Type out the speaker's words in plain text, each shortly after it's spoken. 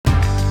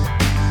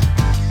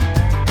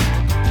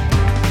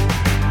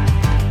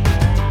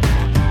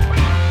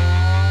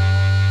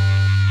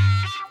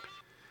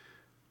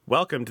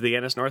Welcome to the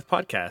NSNorth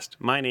podcast.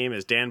 My name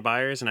is Dan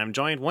Byers, and I'm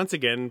joined once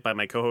again by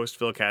my co-host,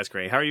 Phil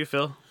Casgray. How are you,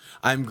 Phil?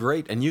 I'm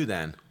great. And you,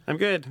 Dan? I'm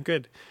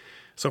good.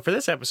 So for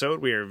this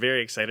episode, we are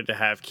very excited to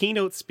have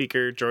Keynote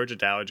speaker Georgia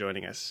Dow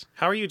joining us.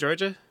 How are you,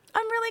 Georgia?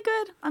 I'm really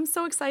good. I'm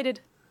so excited.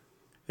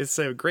 It's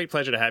a great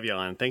pleasure to have you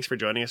on. Thanks for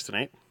joining us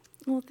tonight.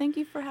 Well, thank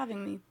you for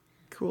having me.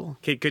 Cool.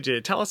 Okay, could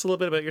you tell us a little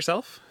bit about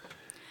yourself?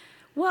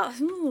 Well,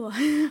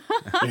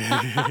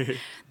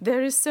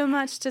 there is so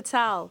much to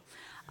tell.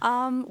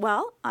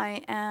 Well,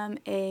 I am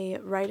a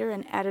writer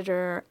and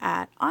editor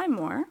at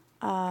iMore,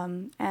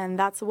 and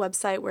that's a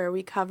website where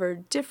we cover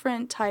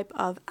different type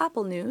of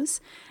Apple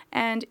news.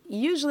 And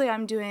usually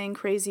I'm doing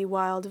crazy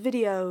wild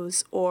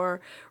videos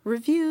or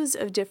reviews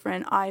of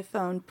different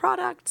iPhone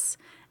products.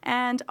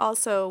 And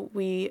also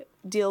we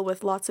deal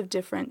with lots of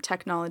different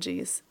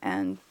technologies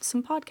and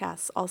some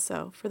podcasts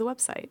also for the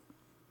website.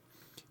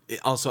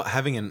 Also,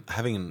 having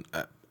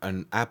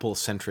an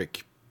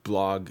Apple-centric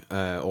blog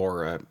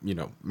or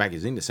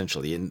magazine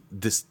essentially in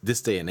this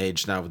day and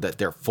age, now that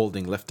they're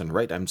folding left and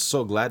right, I'm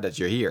so glad that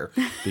you're here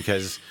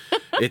because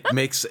it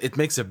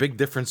makes a big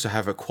difference to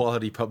have a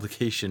quality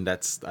publication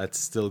that's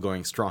still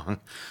going strong.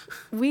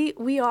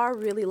 We are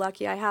really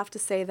lucky. I have to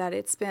say that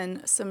it's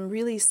been some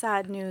really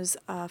sad news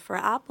for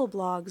Apple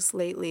blogs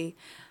lately.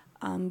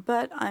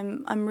 But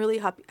I'm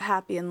really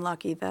happy and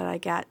lucky that I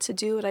get to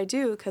do what I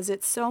do because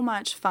it's so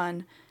much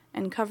fun.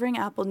 And covering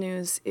Apple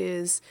news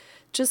is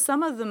just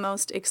some of the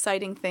most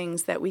exciting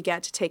things that we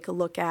get to take a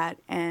look at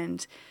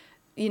and,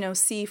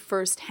 see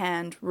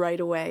firsthand right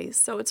away.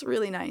 So it's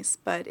really nice.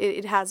 But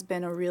it has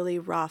been a really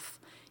rough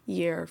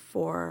year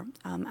for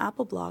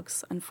Apple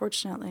blogs,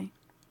 unfortunately.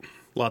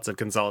 Lots of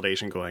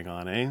consolidation going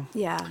on, eh?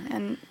 Yeah,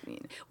 and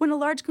when a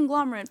large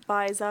conglomerate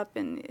buys up,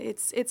 and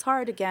it's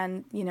hard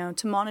again,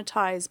 to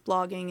monetize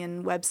blogging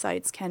and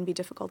websites can be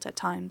difficult at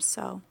times.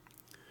 So,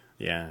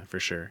 yeah, for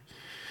sure.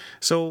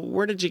 So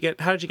how did you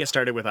get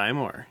started with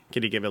iMore?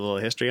 Could you give a little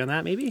history on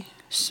that, maybe?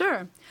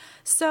 Sure.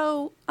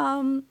 So,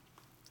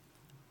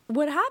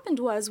 what happened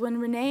was when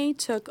Renee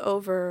took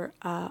over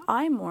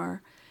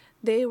iMore,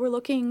 they were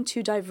looking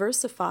to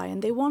diversify,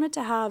 and they wanted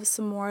to have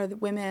some more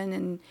women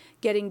and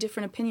getting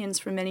different opinions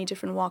from many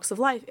different walks of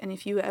life. And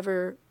if you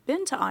ever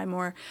been to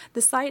iMore,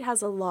 the site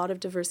has a lot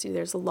of diversity.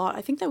 There's a lot.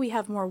 I think that we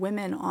have more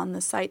women on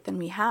the site than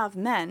we have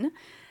men.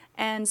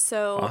 And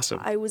so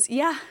awesome.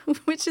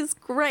 Which is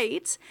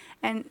great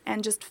and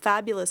just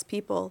fabulous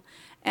people.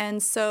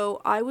 And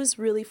so I was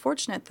really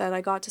fortunate that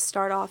I got to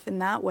start off in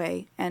that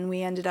way. And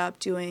we ended up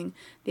doing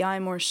the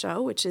iMore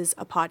Show, which is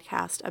a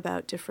podcast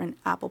about different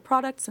Apple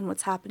products and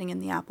what's happening in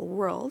the Apple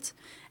world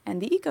and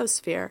the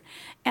ecosphere.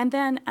 And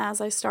then as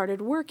I started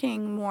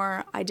working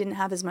more, I didn't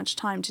have as much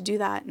time to do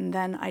that. And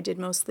then I did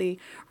mostly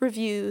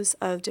reviews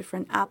of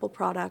different Apple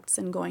products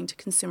and going to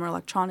consumer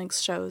electronics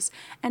shows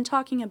and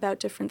talking about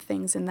different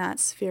things in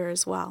that sphere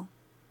as well.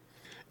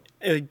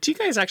 Do you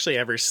guys actually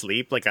ever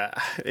sleep? Like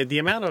the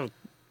amount of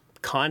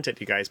content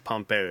you guys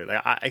pump out,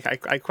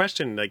 I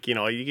question,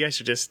 you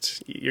guys are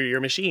just you're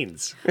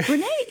machines.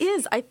 Renee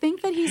is. I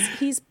think that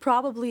he's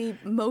probably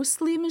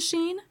mostly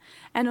machine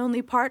and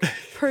only part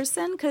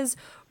person, because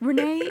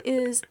Renee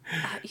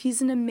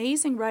he's an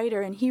amazing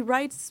writer and he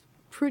writes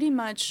pretty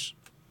much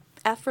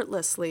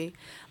effortlessly.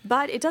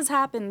 But it does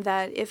happen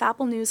that if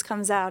Apple News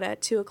comes out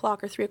at 2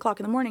 o'clock or 3 o'clock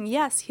in the morning,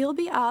 yes, he'll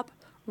be up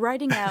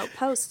writing out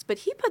posts, but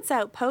he puts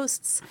out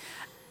posts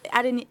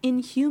at an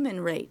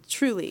inhuman rate,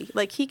 truly.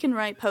 Like, he can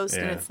write posts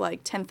and it's like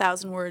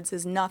 10,000 words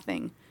is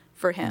nothing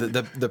for him.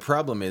 The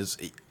problem is,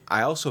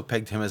 I also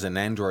pegged him as an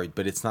android,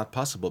 but it's not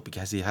possible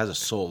because he has a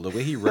soul. The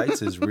way he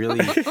writes is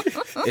really,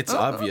 it's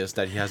obvious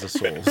that he has a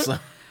soul. So.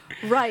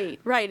 Right.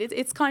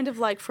 It's kind of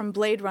like from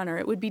Blade Runner.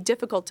 It would be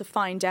difficult to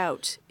find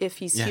out if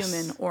he's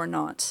human or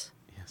not.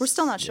 Yes. We're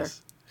still not sure.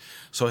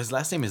 So his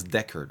last name is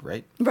Deckard,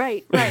 right?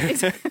 Right.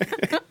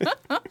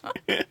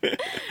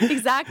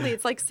 Exactly.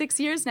 It's like 6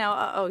 years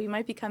now. He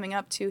might be coming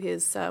up to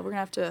his. We're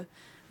gonna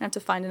have to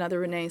find another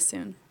Renee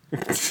soon.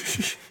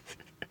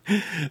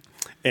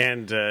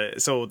 And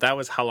so that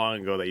was how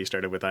long ago that you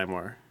started with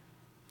iMore?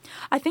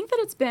 I think that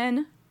it's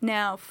been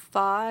now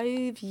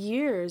 5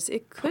 years.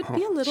 It could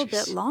be a little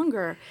bit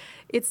longer.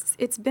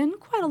 It's been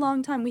quite a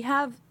long time.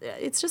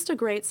 It's just a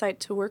great site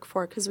to work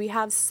for because we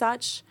have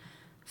such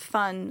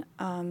fun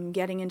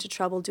getting into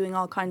trouble, doing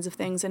all kinds of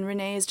things. And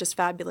Renee is just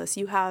fabulous.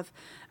 You have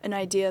an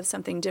idea of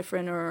something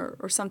different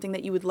or something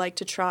that you would like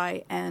to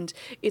try, and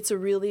it's a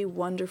really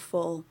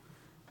wonderful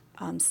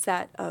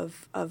set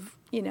of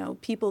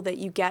people that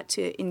you get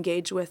to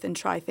engage with and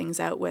try things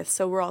out with.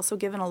 So we're also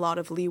given a lot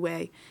of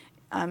leeway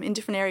in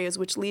different areas,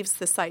 which leaves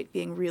the site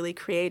being really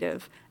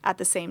creative at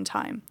the same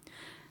time.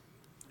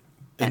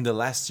 In the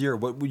last year,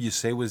 what would you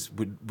say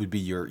would be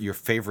your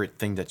favorite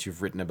thing that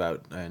you've written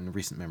about in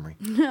recent memory?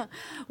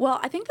 Well,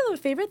 I think that the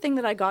favorite thing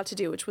that I got to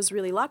do, which was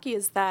really lucky,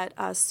 is that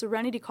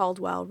Serenity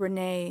Caldwell,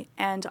 Renee,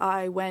 and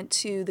I went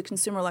to the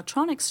Consumer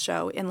Electronics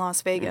Show in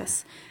Las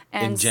Vegas.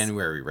 And in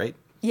January, right?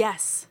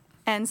 Yes.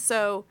 And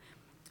so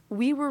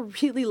we were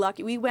really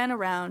lucky. We went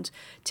around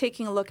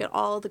taking a look at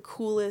all the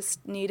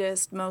coolest,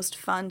 neatest, most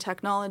fun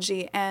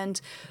technology, and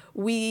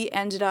we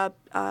ended up,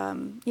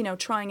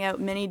 trying out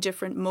many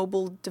different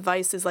mobile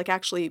devices,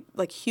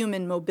 like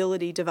human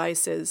mobility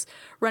devices,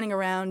 running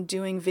around,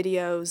 doing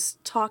videos,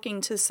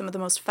 talking to some of the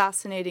most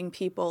fascinating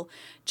people,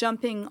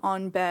 jumping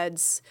on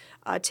beds,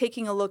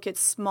 taking a look at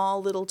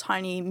small, little,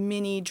 tiny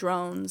mini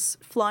drones,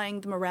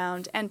 flying them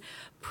around, and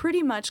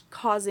pretty much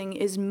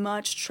causing as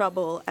much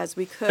trouble as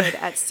we could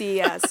at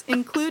CES,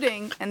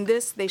 including, and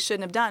this they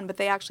shouldn't have done, but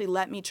they actually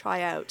let me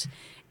try out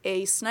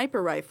a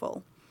sniper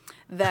rifle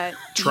that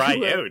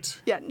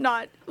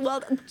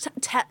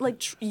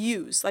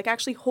use, like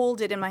actually hold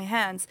it in my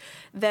hands,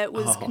 that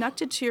was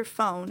connected to your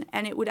phone,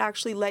 and it would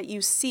actually let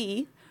you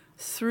see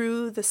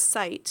through the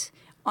sight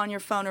on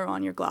your phone or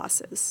on your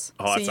glasses.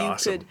 Oh, that's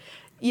awesome. Could,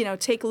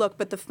 take a look.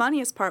 But the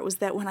funniest part was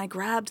that when I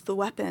grabbed the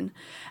weapon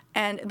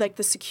and like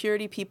the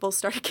security people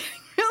started getting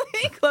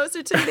really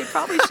closer to me, they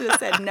probably should have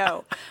said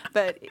no.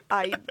 But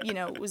I,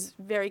 was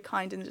very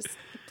kind and just,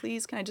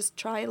 please, can I just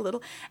try a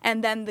little?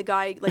 And then the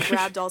guy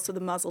grabbed also the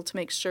muzzle to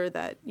make sure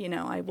that,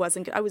 I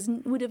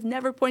would have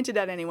never pointed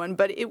at anyone,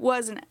 but it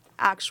was an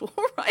actual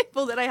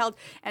rifle that I held,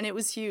 and it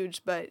was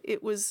huge, but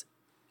it was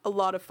a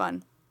lot of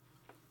fun.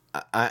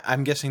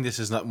 I'm guessing this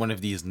is not one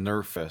of these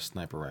Nerf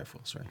sniper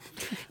rifles, right?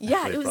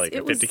 Yeah, it was like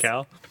a 50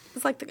 cal.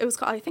 I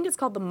think it's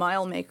called the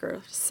Mile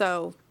Maker.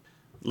 So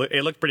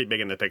it looked pretty big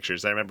in the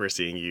pictures. I remember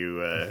seeing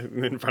you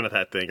in front of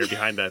that thing or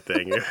behind that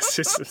thing.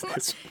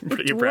 It's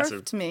pretty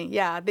impressive. To me,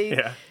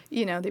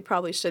 they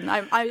probably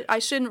shouldn't. I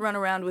shouldn't run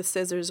around with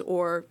scissors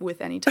or with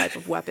any type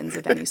of weapons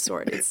of any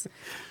sort.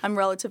 I'm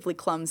relatively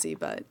clumsy,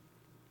 but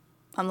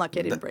I'm lucky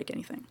I didn't break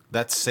anything.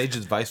 That's sage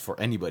advice for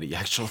anybody,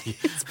 actually.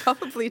 It's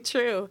probably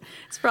true.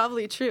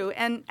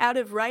 And out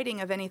of writing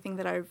of anything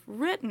that I've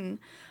written,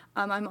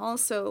 I'm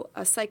also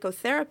a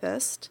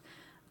psychotherapist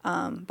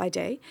by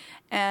day.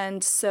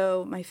 And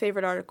so my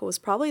favorite article was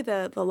probably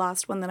the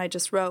last one that I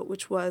just wrote,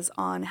 which was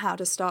on how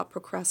to stop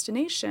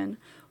procrastination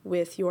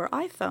with your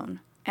iPhone.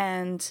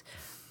 And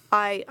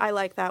I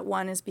like that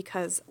one is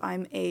because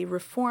I'm a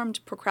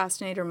reformed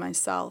procrastinator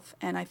myself,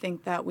 and I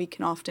think that we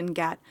can often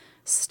get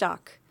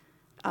stuck.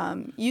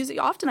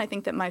 Often I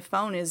think that my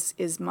phone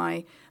is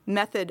my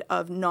method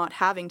of not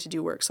having to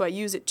do work. So I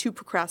use it to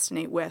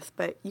procrastinate with,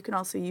 but you can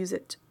also use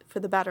it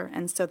for the better.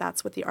 And so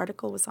that's what the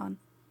article was on.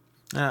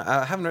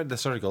 I haven't read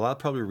this article. I'll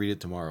probably read it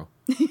tomorrow.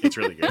 It's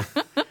really good.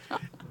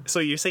 So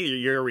you say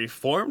you're a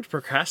reformed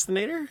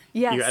procrastinator?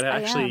 Yes,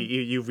 I am.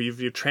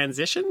 You've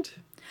transitioned?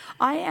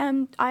 I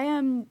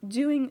am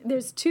doing,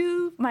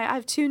 I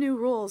have two new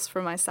rules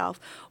for myself.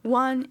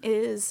 One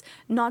is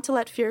not to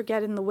let fear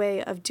get in the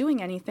way of doing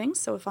anything.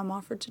 So if I'm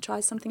offered to try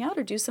something out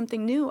or do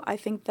something new, I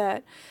think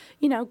that,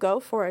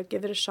 go for it,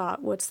 give it a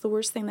shot. What's the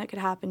worst thing that could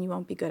happen? You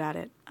won't be good at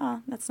it.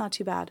 That's not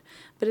too bad.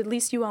 But at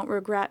least you won't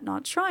regret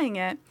not trying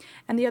it.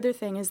 And the other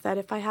thing is that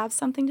if I have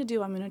something to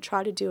do, I'm going to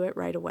try to do it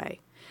right away.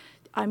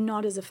 I'm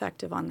not as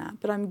effective on that,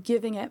 but I'm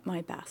giving it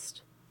my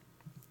best.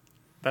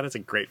 That is a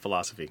great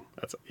philosophy.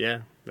 That's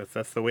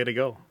the way to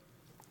go.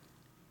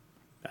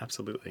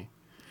 Absolutely.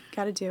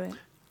 Got to do it.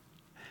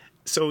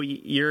 So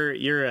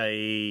you're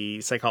a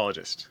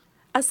psychologist.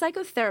 A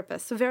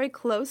psychotherapist, so very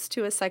close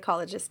to a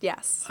psychologist,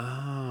 yes.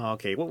 Oh,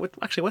 okay.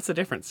 Actually, what's the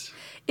difference?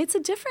 It's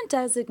a different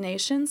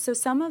designation, so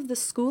some of the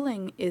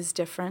schooling is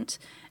different,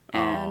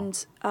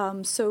 and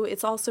so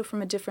it's also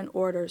from a different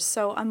order.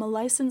 So I'm a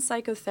licensed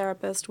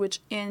psychotherapist, which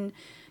in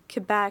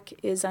Quebec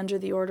is under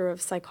the Order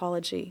of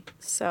Psychology,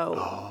 so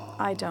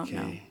I don't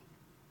know.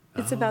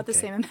 It's about the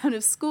same amount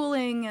of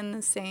schooling and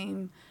the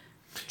same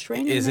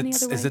training. Is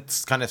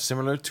it kind of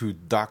similar to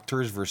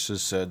doctors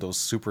versus those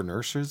super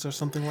nurses or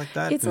something like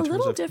that? It's a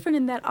little different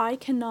in that I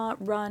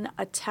cannot run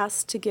a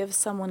test to give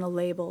someone a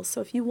label. So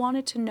if you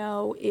wanted to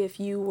know if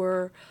you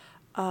were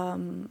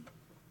bipolar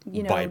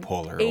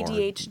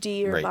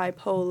ADHD or right.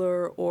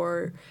 bipolar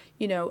or,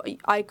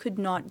 I could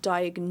not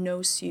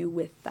diagnose you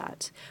with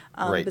that.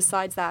 Right.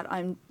 Besides that,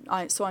 I'm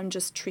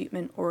just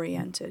treatment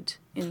oriented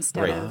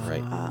instead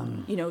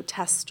of,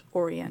 test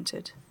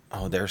oriented.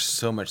 Oh, there's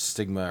so much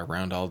stigma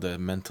around all the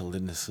mental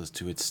illnesses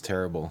too. It's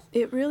terrible.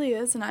 It really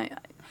is. And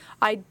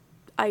I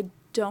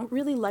don't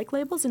really like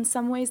labels. In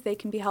some ways, they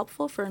can be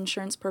helpful for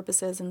insurance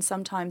purposes. And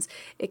sometimes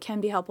it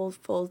can be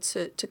helpful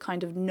to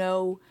kind of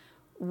know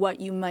what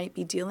you might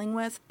be dealing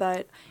with,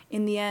 but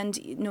in the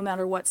end, no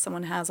matter what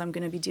someone has, I'm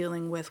going to be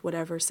dealing with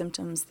whatever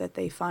symptoms that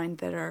they find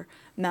that are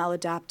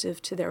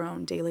maladaptive to their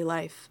own daily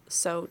life.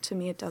 So to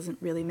me, it doesn't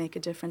really make a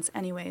difference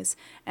anyways.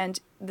 And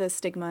the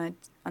stigma,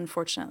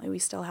 unfortunately, we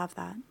still have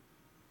that.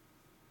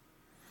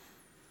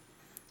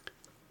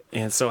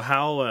 And so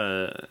how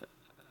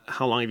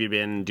long have you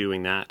been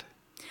doing that?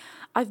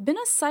 I've been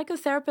a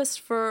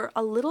psychotherapist for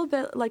a little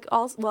bit,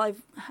 I've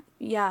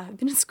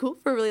been in school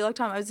for a really long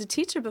time. I was a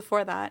teacher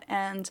before that,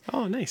 and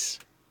oh, nice.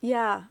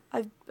 Yeah,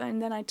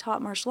 and then I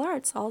taught martial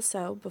arts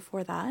also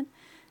before that,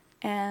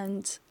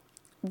 and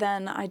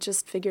then I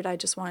just figured I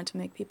just wanted to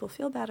make people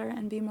feel better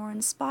and be more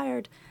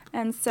inspired.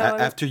 And so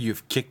After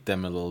you've kicked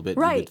them a little bit,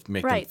 you would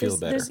make them feel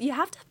better. You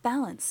have to have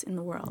balance in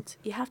the world.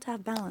 You have to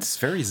have balance. It's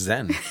very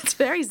zen. It's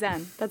very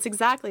zen. That's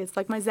exactly. It's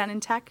like my Zen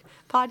and Tech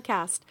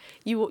podcast.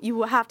 You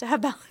will have to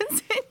have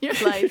balance in your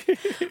life.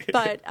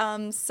 But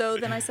so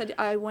then I said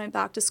I went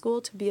back to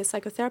school to be a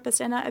psychotherapist,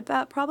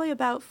 and probably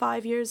about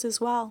 5 years as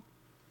well.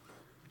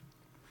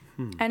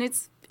 And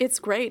it's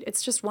great.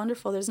 It's just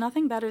wonderful. There's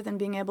nothing better than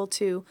being able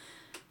to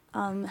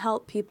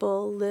help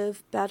people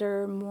live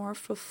better, more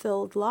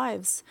fulfilled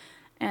lives.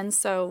 And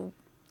so,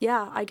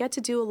 yeah, I get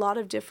to do a lot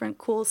of different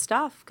cool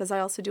stuff because I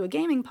also do a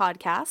gaming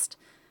podcast.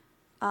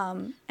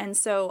 And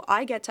so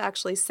I get to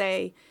actually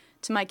say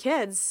to my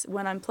kids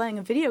when I'm playing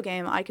a video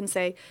game, I can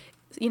say,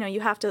 you know,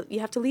 you have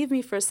to leave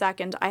me for a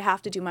second. I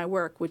have to do my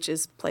work, which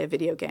is play a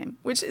video game,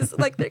 which is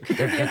like, could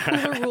there be a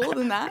cooler rule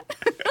than that?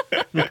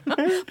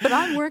 But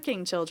I'm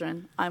working,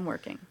 children. I'm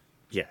working.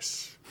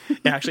 Yes.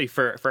 Actually,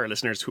 for our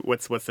listeners,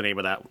 what's the name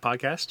of that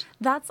podcast?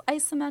 That's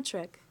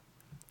Isometric.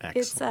 Excellent.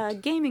 It's a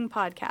gaming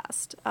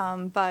podcast,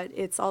 but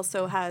it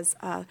also has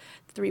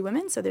 3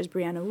 women. So there's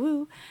Brianna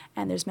Wu,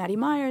 and there's Maddie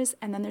Myers,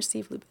 and then there's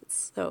Steve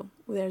Lubitz. So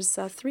there's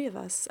 3 of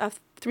us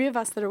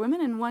that are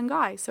women and 1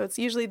 guy. So it's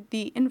usually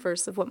the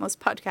inverse of what most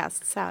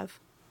podcasts have.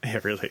 Yeah,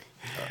 really.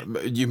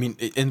 You mean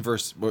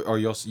inverse, or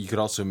you could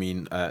also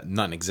mean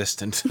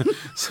non-existent.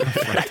 So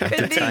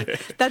Could be.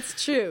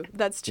 That's true.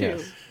 That's true.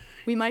 Yes.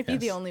 We might be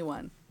Yes. the only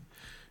one.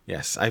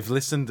 Yes, I've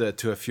listened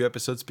to a few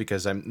episodes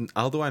because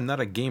although I'm not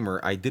a gamer,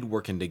 I did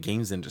work in the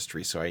games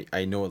industry, so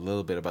I know a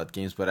little bit about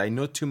games, but I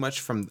know too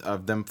much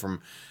of them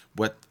from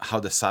how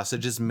the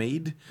sausage is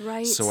made.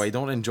 Right. So I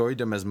don't enjoy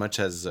them as much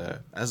as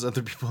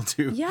other people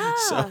do. Yeah.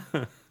 So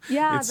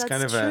Yeah, it's that's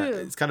kind of true.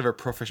 it's kind of a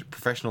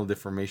professional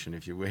deformation,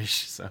 if you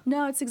wish. So.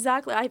 No, it's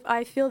exactly.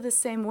 I feel the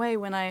same way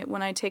when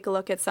I take a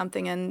look at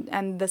something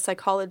and the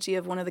psychology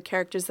of one of the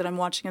characters that I'm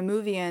watching a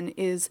movie in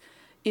is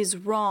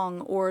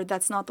wrong, or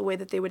that's not the way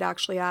that they would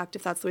actually act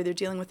if that's the way they're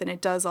dealing with it. And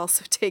it does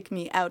also take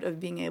me out of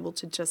being able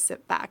to just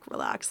sit back,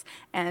 relax,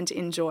 and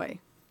enjoy.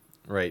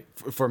 Right.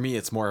 For me,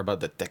 it's more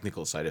about the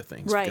technical side of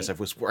things because I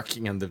was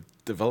working on the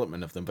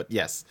development of them. But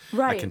yes,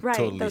 I can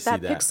totally see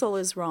that. That pixel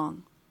is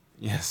wrong.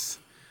 Yes.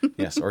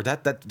 Yes, or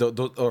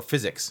or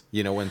physics.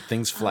 You know, when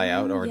things fly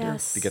out or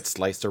they get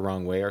sliced the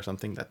wrong way or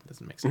something, that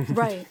doesn't make sense.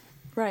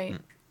 Right.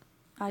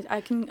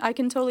 I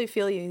can totally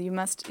feel you. You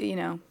must,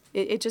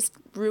 it just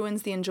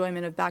ruins the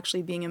enjoyment of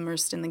actually being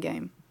immersed in the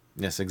game.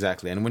 Yes,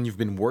 exactly. And when you've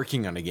been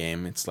working on a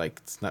game, it's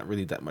not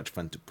really that much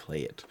fun to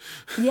play it.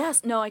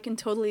 Yes, no, I can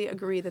totally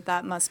agree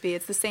that must be.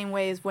 It's the same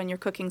way as when you're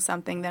cooking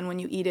something. Then when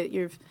you eat it,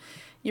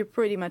 you're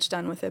pretty much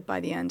done with it by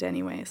the end,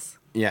 anyways.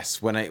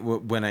 Yes, when I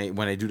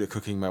do the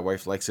cooking, my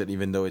wife likes it,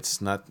 even though it's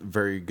not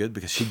very good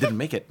because she didn't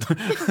make it.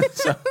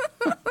 So.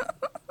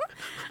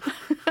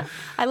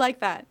 I like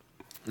that.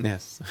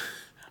 Yes,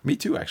 me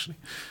too. Actually,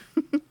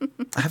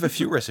 I have a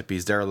few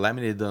recipes. They're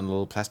laminated on a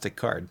little plastic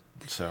card.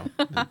 So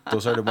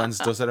those are the ones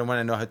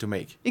I know how to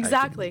make.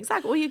 Exactly.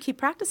 Well, you keep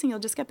practicing, you'll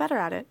just get better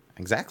at it.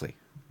 Exactly.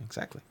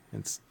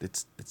 It's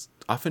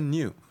often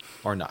new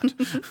or not.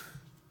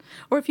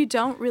 Or if you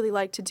don't really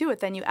like to do it,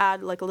 then you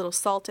add like a little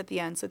salt at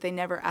the end, so they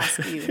never ask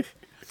you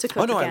to cook.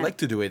 Oh no, again. I like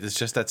to do it. It's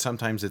just that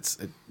sometimes it's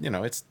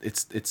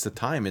the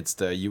time. It's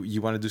the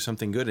you want to do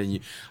something good, and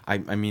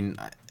I mean.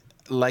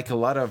 Like a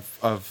lot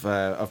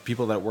of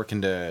people that work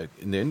in the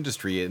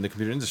industry, in the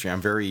computer industry,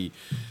 I'm very,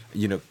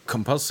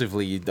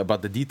 compulsively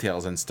about the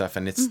details and stuff.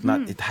 And it's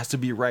not. It has to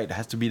be right. It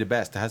has to be the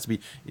best. It has to be.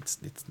 It's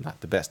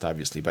not the best,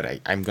 obviously, but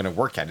I'm going to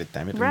work at it.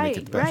 Damn it, and make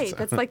it the best. Right. So.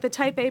 That's like the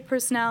Type A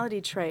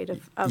personality trait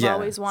of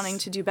always wanting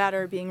to do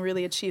better, being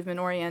really achievement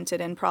oriented,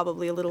 and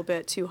probably a little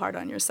bit too hard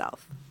on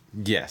yourself.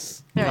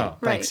 Yes. Right,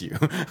 Thanks you.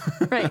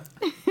 Right.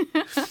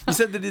 You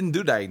said they didn't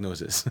do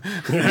diagnosis.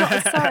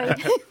 No, sorry.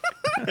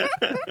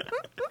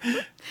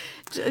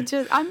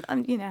 I'm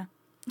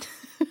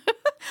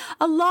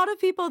a lot of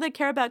people that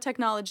care about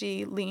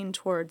technology lean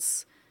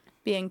towards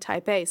being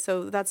Type A.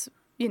 So that's,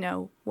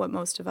 what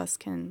most of us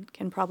can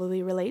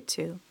probably relate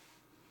to.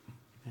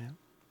 Yeah.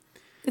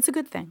 It's a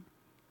good thing.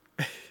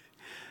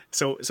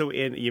 So you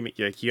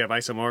have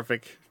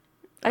isomorphic.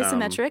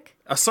 Isometric.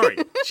 Sorry,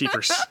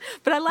 cheapers.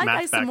 But I like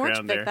Math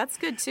background there. isomorphic. That's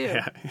good too.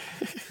 Yeah.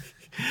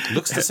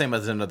 Looks the same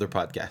as another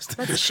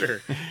podcast.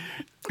 Sure.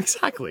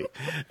 Exactly.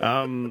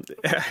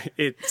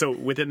 So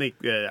within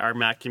our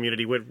Mac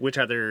community, which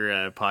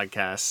other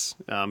podcasts?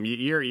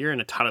 You're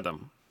in a ton of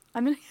them.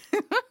 I'm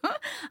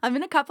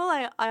in a couple.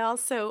 I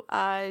also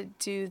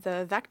do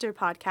the Vector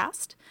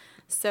podcast.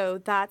 So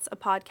that's a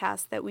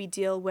podcast that we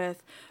deal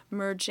with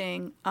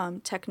merging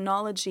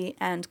technology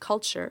and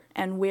culture,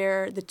 and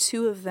where the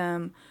two of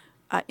them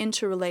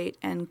interrelate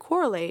and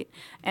correlate.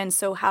 And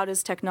so how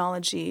does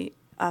technology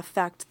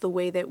affect the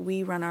way that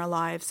we run our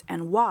lives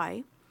and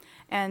why?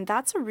 And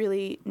that's a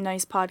really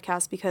nice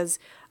podcast because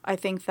I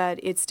think that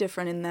it's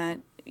different in that,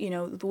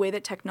 the way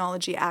that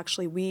technology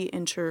actually we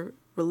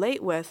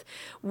interrelate with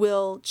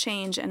will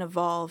change and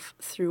evolve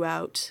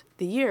throughout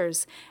the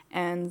years.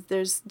 And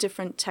there's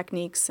different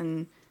techniques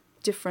and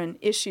different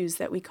issues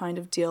that we kind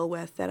of deal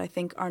with that I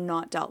think are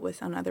not dealt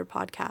with on other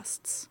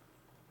podcasts.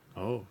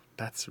 Oh,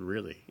 that's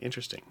really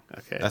interesting.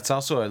 Okay. That's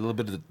also a little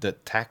bit of the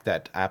tack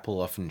that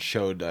Apple often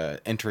showed,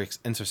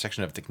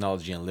 intersection of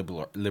technology and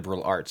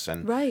liberal arts,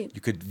 and right. you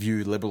could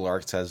view liberal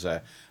arts as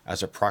a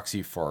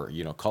proxy for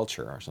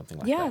culture or something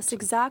like that. Yes,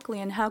 exactly.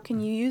 And how can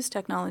you use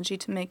technology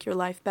to make your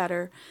life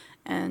better?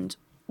 And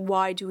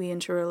why do we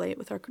interrelate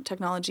with our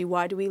technology?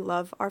 Why do we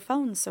love our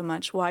phones so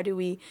much? Why do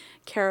we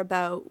care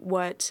about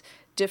what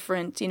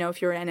different,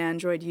 if you're an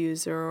Android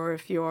user or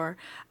if you're,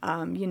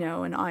 an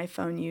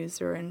iPhone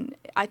user? And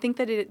I think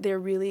that they're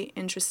really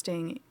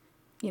interesting,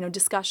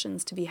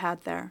 discussions to be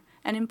had there,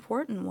 and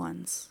important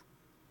ones.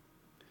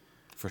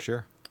 For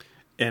sure.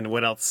 And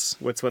what else?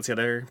 What's the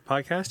other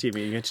podcast? You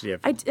mentioned you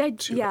have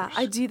two others.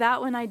 I do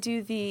that when I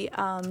do the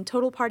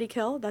Total Party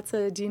Kill. That's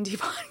a D&D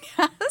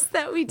podcast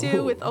that we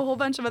do with a whole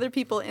bunch of other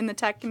people in the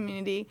tech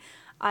community.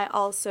 I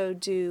also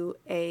do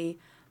a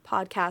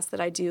podcast that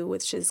I do,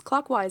 which is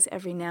Clockwise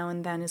every now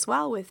and then as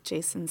well, with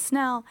Jason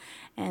Snell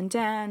and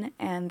Dan,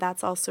 and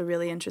that's also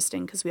really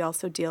interesting because we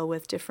also deal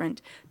with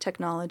different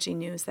technology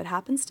news that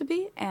happens to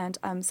be, and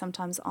I'm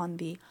sometimes on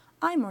the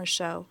iMore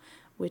show,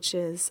 which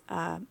is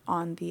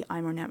on the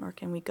iMore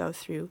network, and we go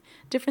through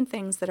different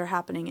things that are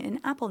happening in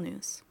Apple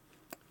news.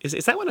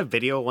 Is that one a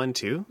video one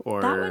too?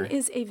 Or that one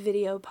is a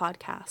video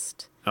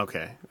podcast.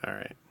 Okay, all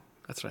right.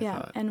 That's what I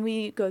thought. And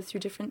we go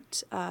through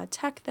different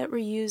tech that we're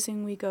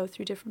using. We go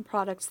through different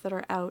products that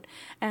are out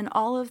and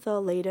all of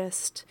the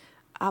latest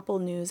Apple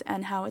news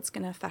and how it's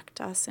going to affect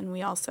us. And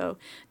we also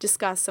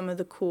discuss some of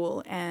the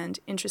cool and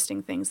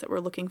interesting things that we're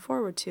looking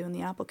forward to in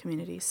the Apple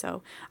community.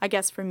 So I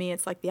guess for me,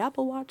 it's like the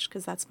Apple Watch,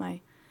 because that's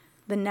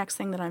the next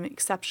thing that I'm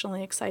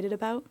exceptionally excited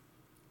about.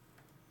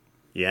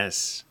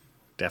 Yes,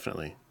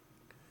 definitely.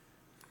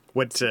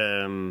 What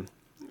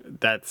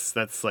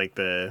that's like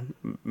the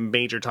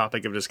major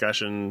topic of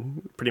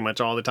discussion pretty much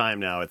all the time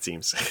now, it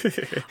seems.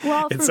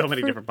 Well, in so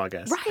many different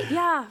podcasts. Right,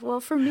 yeah. Well,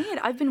 for me,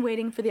 I've been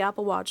waiting for the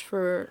Apple Watch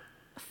for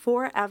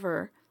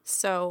forever,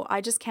 so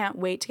I just can't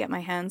wait to get my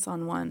hands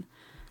on one.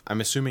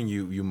 I'm assuming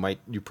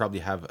you probably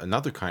have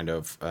another kind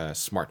of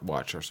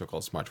smartwatch or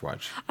so-called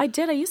smartwatch. I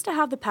did. I used to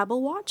have the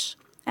Pebble Watch,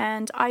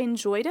 and I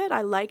enjoyed it.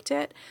 I liked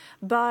it,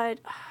 but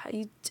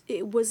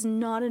it was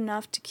not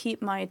enough to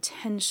keep my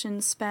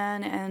attention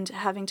span, and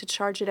having to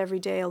charge it every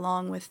day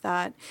along with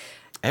that.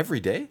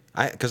 Every day?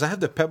 Because I have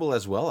the Pebble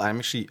as well.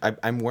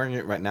 I'm wearing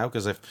it right now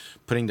because I'm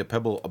putting the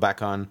Pebble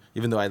back on,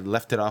 even though I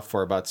left it off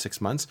for about 6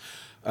 months,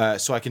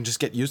 so I can just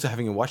get used to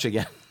having a watch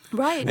again.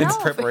 Right. It's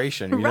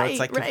preparation. Right, it's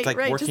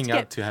like working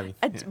out to having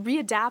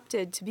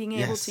readapted to being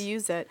able to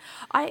use it.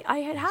 I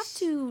have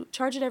to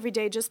charge it every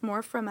day just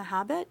more from a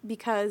habit,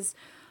 because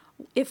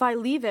if I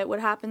leave it, what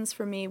happens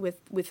for me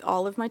with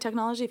all of my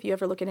technology, if you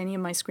ever look at any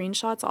of my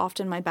screenshots,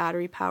 often my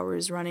battery power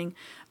is running,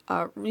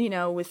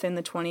 within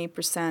the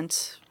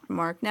 20%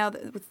 mark. Now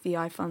with the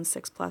iPhone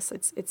 6 Plus,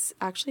 it's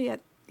actually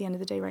at the end of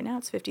the day right now,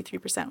 it's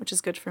 53%, which is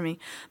good for me.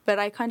 But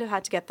I kind of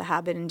had to get the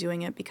habit in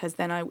doing it, because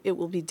then it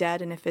will be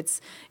dead. And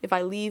if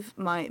I leave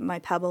my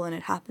Pebble and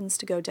it happens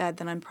to go dead,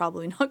 then I'm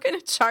probably not going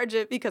to charge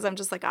it, because I'm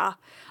just like,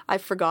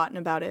 I've forgotten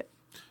about it.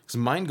 So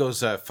mine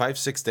goes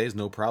 5-6 days,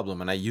 no problem,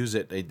 and I use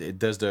it. It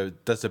does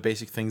the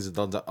basic things. It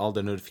does all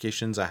the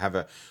notifications. I have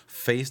a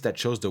face that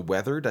shows the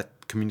weather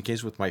that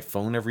communicates with my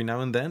phone every now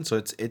and then. So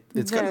it's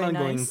got an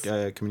ongoing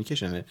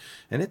communication,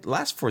 and it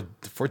lasts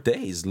for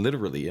days,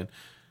 literally. And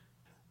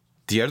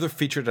the other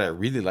feature that I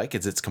really like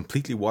is it's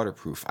completely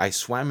waterproof. I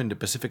swam in the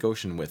Pacific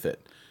Ocean with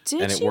it,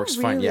 and it works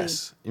fine.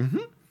 Yes,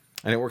 and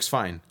it works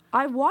fine.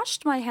 I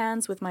washed my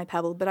hands with my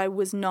Pebble, but I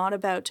was not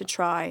about to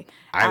try.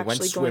 I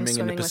went swimming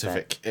in the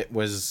Pacific. It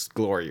was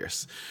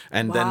glorious.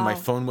 And then my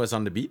phone was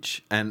on the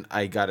beach, and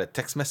I got a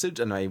text message,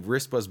 and my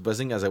wrist was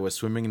buzzing as I was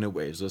swimming in the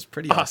waves. It was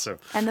pretty awesome.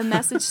 And the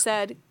message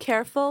said,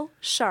 "Careful,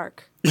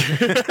 shark."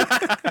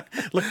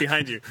 Look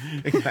behind you.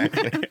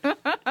 Exactly.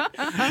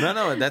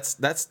 No, that's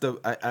the.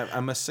 I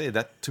must say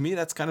that to me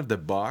that's kind of the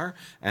bar.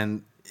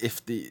 And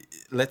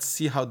we'll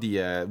see how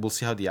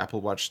the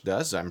Apple Watch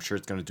does. I'm sure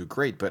it's going to do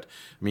great, but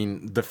I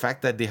mean the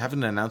fact that they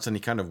haven't announced any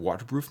kind of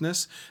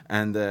waterproofness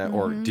and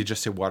or they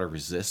just say water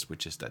resist,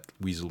 which is that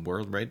weasel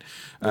word, right?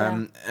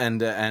 Yeah.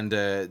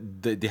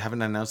 They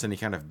haven't announced any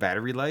kind of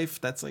battery life.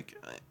 That's like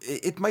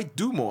it might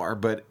do more,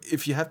 but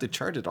if you have to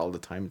charge it all the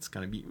time, it's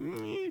going to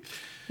be.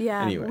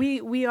 Yeah. Anyway.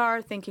 We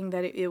are thinking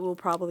that it will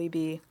probably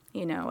be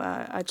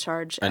a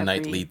charge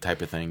nightly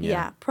type of thing.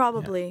 Yeah,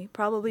 probably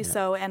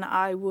so. And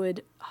I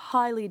would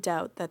highly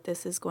doubt that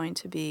this is going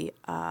to be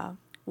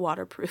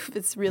waterproof.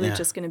 It's really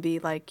just going to be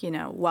like,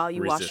 while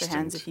you wash your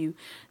hands, if you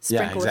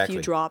sprinkle a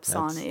few drops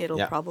on it,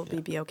 it'll probably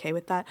be okay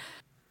with that.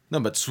 No,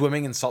 but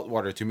swimming in salt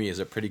water to me is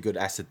a pretty good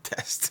acid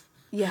test.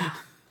 Yeah.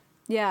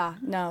 Yeah,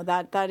 no,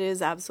 that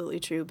is absolutely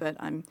true, but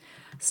I'm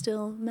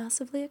still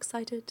massively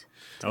excited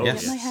to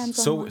get my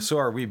hands on one. So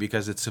are we,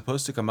 because it's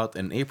supposed to come out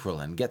in April,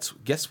 and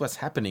guess what's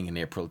happening in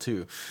April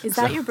too? Is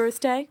that your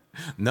birthday?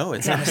 No,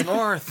 it's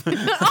NSNorth.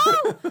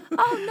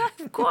 Oh,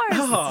 no, of course.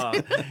 Oh,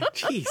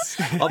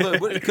 jeez. Although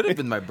it could have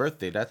been my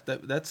birthday.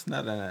 That's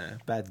not a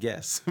bad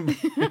guess.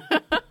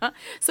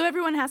 So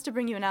everyone has to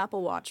bring you an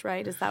Apple Watch,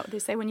 right? Is that what they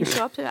say? When you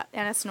show up to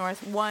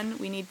NSNorth,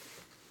 we need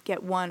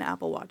get one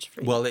Apple Watch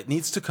for you. Well, it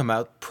needs to come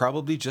out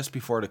probably just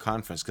before the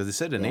conference, because they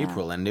said in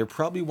April, and they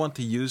probably want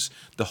to use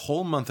the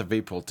whole month of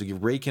April to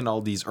rake in all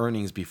these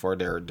earnings before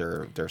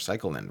their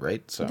cycle end,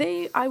 right? So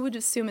I would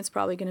assume it's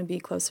probably going to be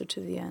closer to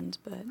the end,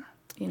 but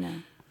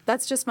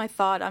that's just my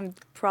thought. I'm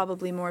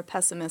probably more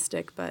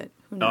pessimistic, but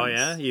who knows? Oh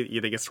yeah,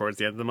 you think it's towards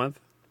the end of the month?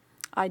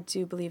 I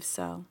do believe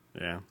so.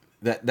 Yeah.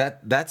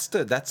 That's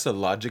the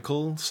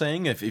logical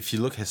saying. If you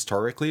look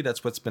historically,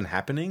 that's what's been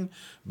happening.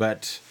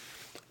 But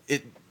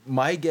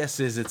my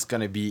guess is it's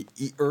going to be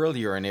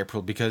earlier in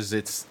April,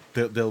 because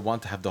they'll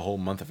want to have the whole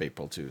month of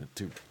April to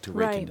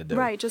rake in the dough.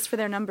 Right, just for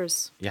their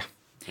numbers. Yeah.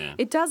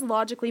 It does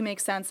logically make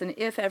sense, and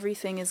if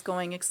everything is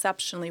going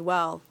exceptionally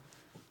well,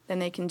 then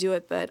they can do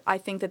it. But I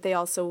think that they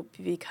also,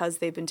 because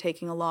they've been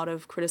taking a lot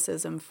of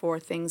criticism for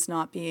things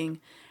not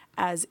being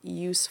as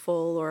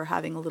useful or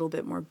having a little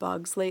bit more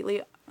bugs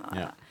lately,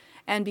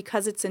 and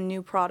because it's a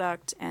new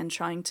product and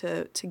trying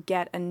to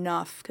get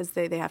enough, because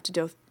they have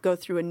to go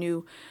through a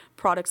new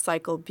product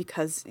cycle,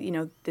 because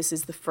this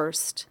is the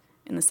first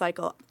in the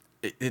cycle.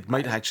 It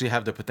might actually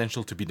have the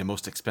potential to be the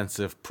most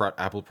expensive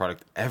Apple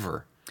product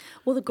ever.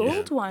 Well, the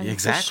gold one,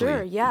 exactly. For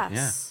sure,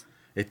 yes.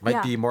 Yeah. It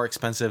might be more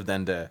expensive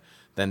than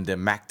the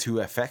Mac 2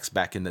 FX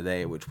back in the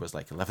day, which was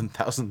like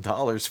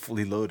 $11,000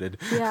 fully loaded.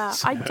 Yeah,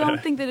 So, I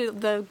don't think that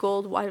the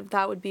gold,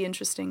 that would be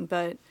interesting,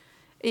 but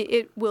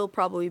it will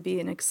probably be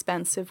an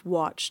expensive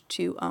watch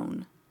to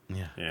own.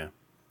 Yeah,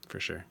 for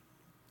sure.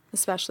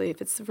 Especially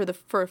if it's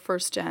for a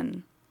first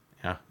gen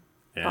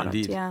product.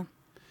 Indeed. Yeah.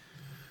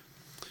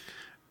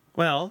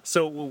 Well,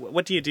 so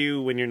what do you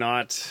do when you're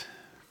not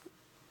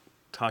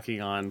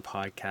talking on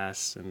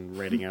podcasts and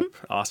writing up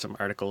awesome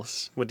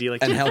articles? What do you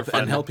like to do?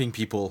 And helping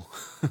people.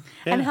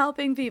 And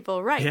helping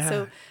people, right?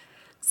 Yeah.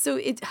 So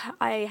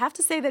I have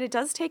to say that it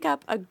does take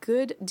up a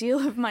good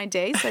deal of my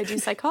day. So I do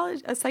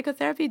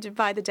psychotherapy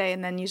by the day,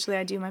 and then usually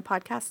I do my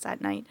podcasts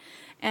at night.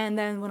 And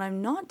then when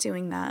I'm not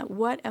doing that,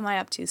 what am I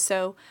up to?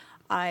 So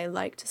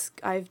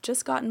I've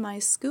just gotten my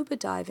scuba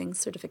diving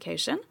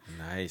certification.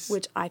 Nice.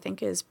 Which I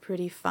think is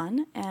pretty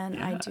fun,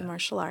 and I do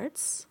martial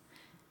arts.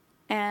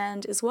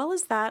 And as well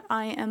as that,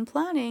 I am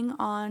planning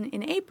on,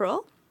 in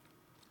April,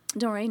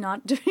 don't worry,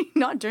 not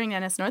during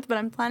NSNorth, but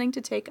I'm planning to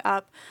take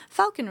up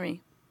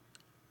falconry.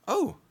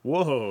 Oh.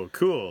 Whoa,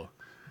 cool.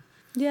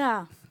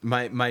 Yeah.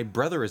 My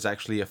brother is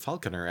actually a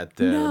falconer at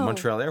the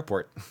Montreal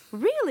airport.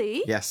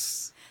 Really?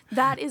 Yes.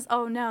 That is,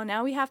 oh no,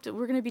 now we're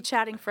going to be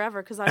chatting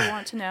forever, because I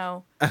want to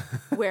know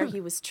where he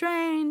was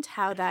trained,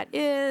 how that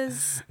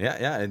is.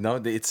 Yeah. No,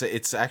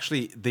 it's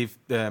actually, they've,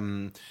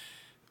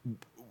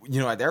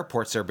 at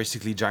airports, they're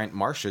basically giant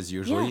marshes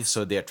usually,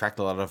 so they attract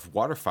a lot of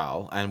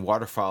waterfowl, and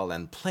waterfowl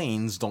and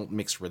planes don't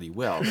mix really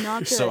well.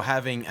 Not good. So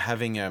having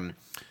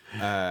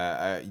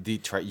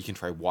you can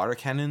try water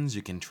cannons,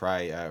 you can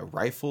try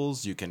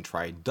rifles, you can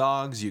try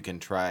dogs, you can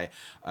try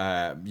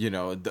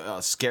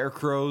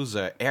scarecrows,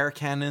 air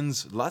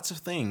cannons, lots of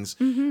things.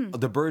 Mm-hmm.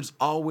 The birds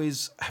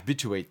always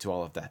habituate to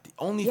all of that. The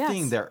only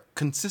thing they're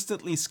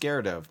consistently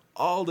scared of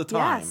all the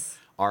time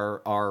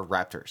are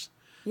raptors.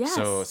 Yes.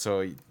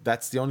 So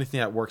that's the only thing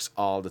that works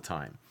all the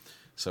time.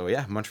 So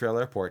yeah, Montreal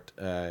Airport.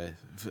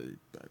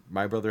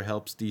 My brother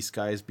helps these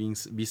guys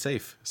be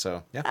safe.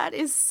 So yeah, that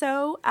is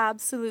so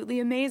absolutely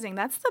amazing.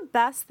 That's the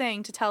best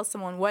thing to tell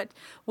someone. What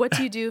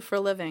do you do for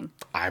a living?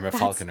 I'm a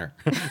falconer.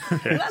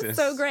 That's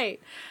so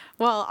great.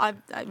 Well,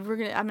 I'm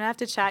gonna have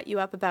to chat you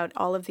up about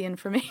all of the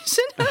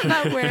information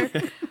about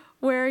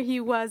where he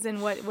was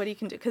and what he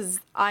can do, because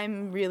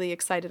I'm really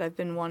excited. I've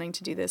been wanting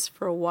to do this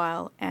for a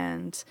while,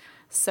 and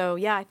so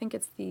yeah, I think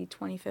it's the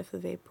 25th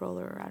of April,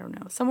 or I don't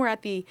know, somewhere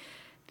at the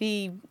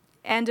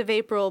end of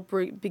April,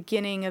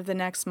 beginning of the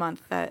next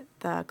month, that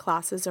the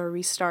classes are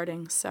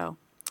restarting. So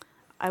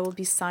I will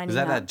be signing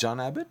up. Is that at John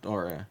Abbott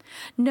or?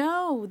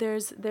 No,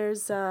 there's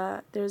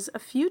a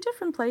few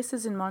different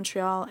places in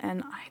Montreal,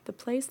 and the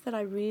place that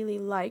I really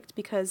liked,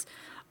 because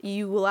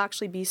you will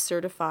actually be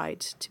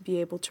certified to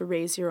be able to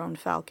raise your own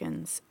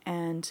falcons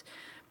and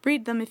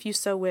breed them if you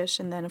so wish,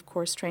 and then of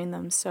course train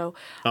them. So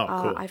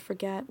cool. I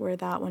forget where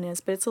that one is,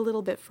 but it's a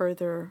little bit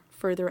further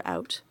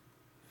out.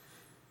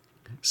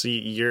 So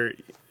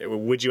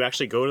would you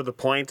actually go to the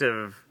point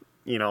of,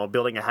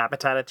 building a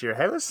habitat at your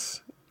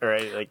house? Or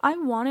I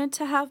wanted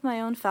to have my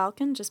own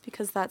falcon just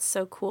because that's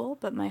so cool,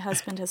 but my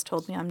husband has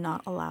told me I'm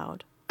not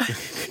allowed.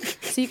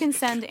 So you can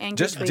send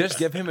angry tweets. Just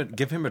give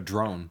him a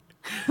drone.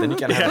 Then you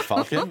can have a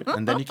falcon,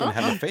 and then you can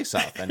have a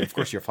face-off, and of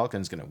course your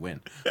falcon's going to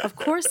win. Of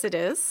course it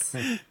is.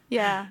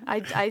 Yeah,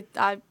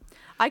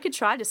 I could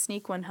try to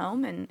sneak one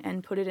home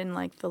and put it in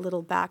like the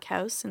little back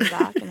house in the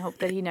back and hope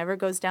that he never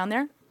goes down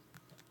there.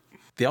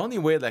 They only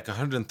weigh like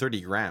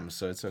 130 grams,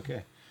 so it's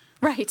okay.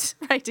 Right,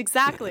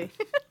 exactly.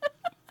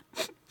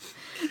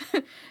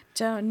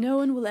 No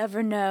one will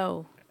ever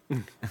know.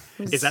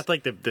 Is that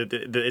like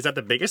is that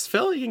the biggest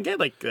fill you can get?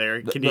 Like,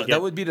 there, can you get?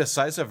 That would be the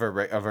size of a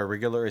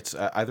regular. It's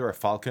either a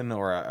falcon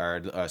or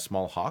a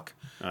small hawk.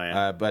 Oh,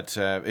 yeah. But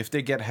if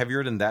they get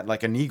heavier than that,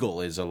 like an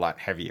eagle is a lot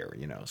heavier,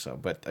 you know. So,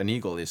 but an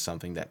eagle is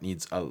something that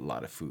needs a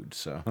lot of food.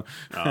 So,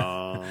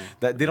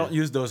 that they don't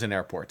use those in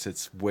airports.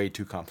 It's way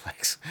too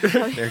complex.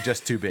 They're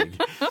just too big.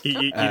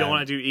 You don't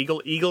want to do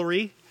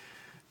eaglery?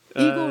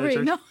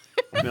 Eaglery, no.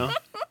 No?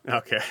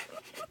 Okay.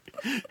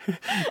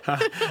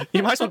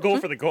 You might as well go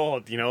for the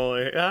gold, you know.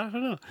 I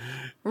don't know.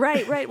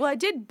 Right. Well, I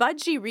did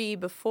budgie-ree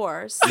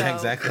before, so Yeah,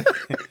 exactly.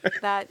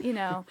 that, you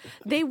know,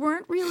 they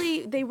weren't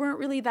really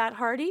that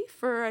hardy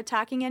for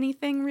attacking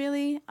anything,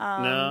 really.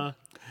 No.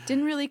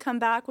 Didn't really come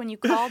back when you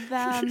called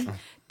them.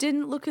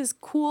 Didn't look as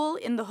cool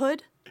in the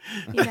hood,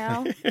 you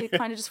know. It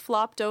kind of just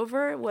flopped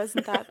over. It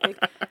wasn't that big.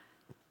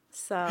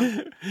 So,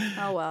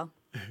 oh well.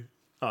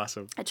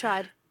 Awesome. I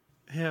tried.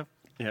 Yep.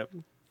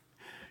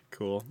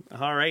 Cool.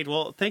 All right.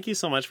 Well, thank you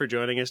so much for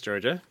joining us,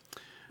 Georgia.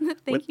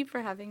 Thank you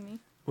for having me.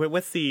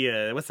 What's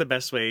the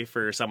best way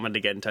for someone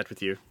to get in touch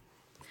with you?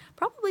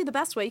 Probably the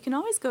best way. You can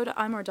always go to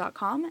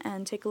iMore.com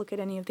and take a look at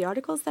any of the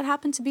articles that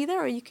happen to be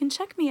there, or you can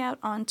check me out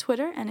on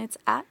Twitter, and it's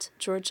at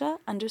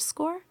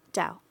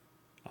Georgia_Dow.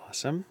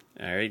 Awesome.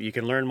 All right. You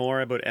can learn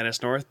more about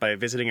NSNorth by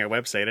visiting our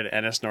website at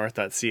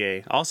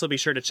nsnorth.ca. Also, be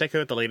sure to check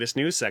out the latest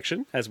news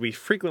section, as we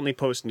frequently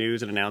post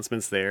news and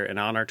announcements there and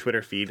on our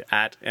Twitter feed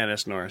at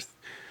NSNorth.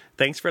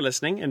 Thanks for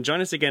listening, and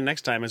join us again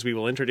next time as we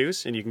will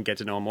introduce and you can get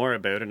to know more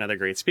about another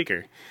great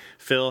speaker.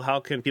 Phil, how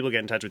can people get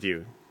in touch with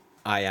you?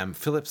 I am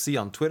Philip C.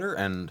 on Twitter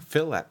and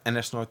Phil at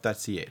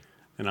nsnorth.ca.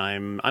 And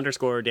I'm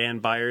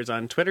 _Dan Byers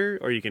on Twitter,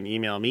 or you can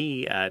email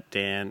me at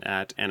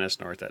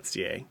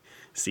dan@nsnorth.ca.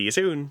 See you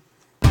soon.